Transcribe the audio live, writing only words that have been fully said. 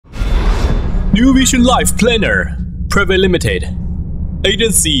New Vision Life Planner Private Limited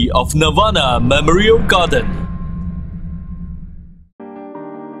Agency of Nirvana Memorial Garden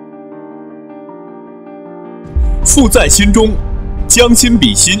富在心中，将心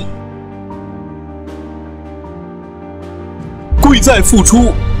比心，贵在付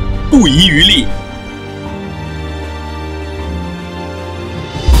出，不遗余力。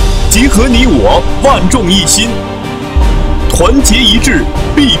集合你我万众一心，团结一致，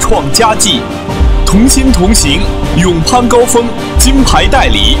必创佳绩。同心同行，勇攀高峰，金牌代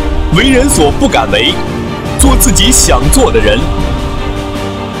理，为人所不敢为，做自己想做的人，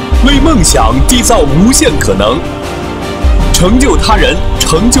为梦想缔造无限可能，成就他人，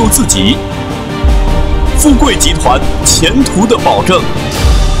成就自己。富贵集团前途的保证。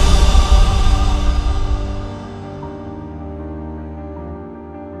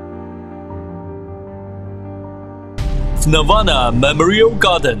Nirvana Memorial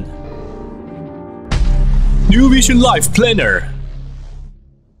Garden New Vision Life Planner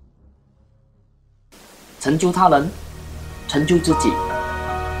成就他人，成就自己，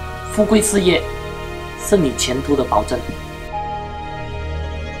富贵事业是你前途的保证。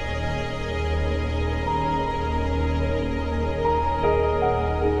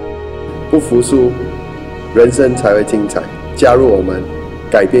不服输，人生才会精彩。加入我们，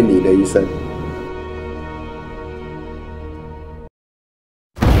改变你的一生。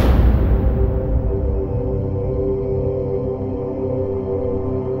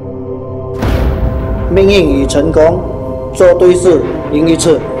命运与成功，做对事赢一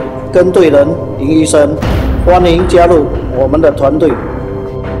次，跟对人赢一生。欢迎加入我们的团队。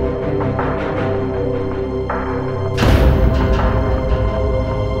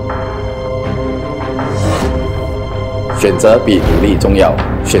选择比努力重要，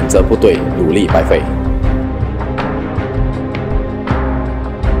选择不对，努力白费。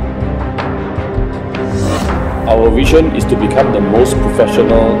Our vision is to become the most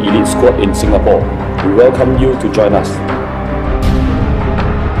professional elite squad in Singapore. We welcome you to join us.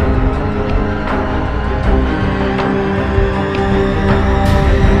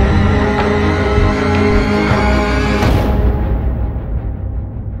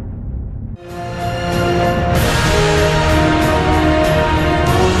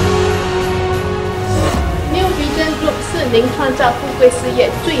 New Vision Group 是您创造富贵事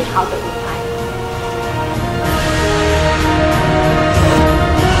业最好的舞台。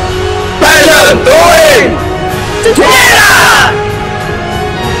Passion doing together.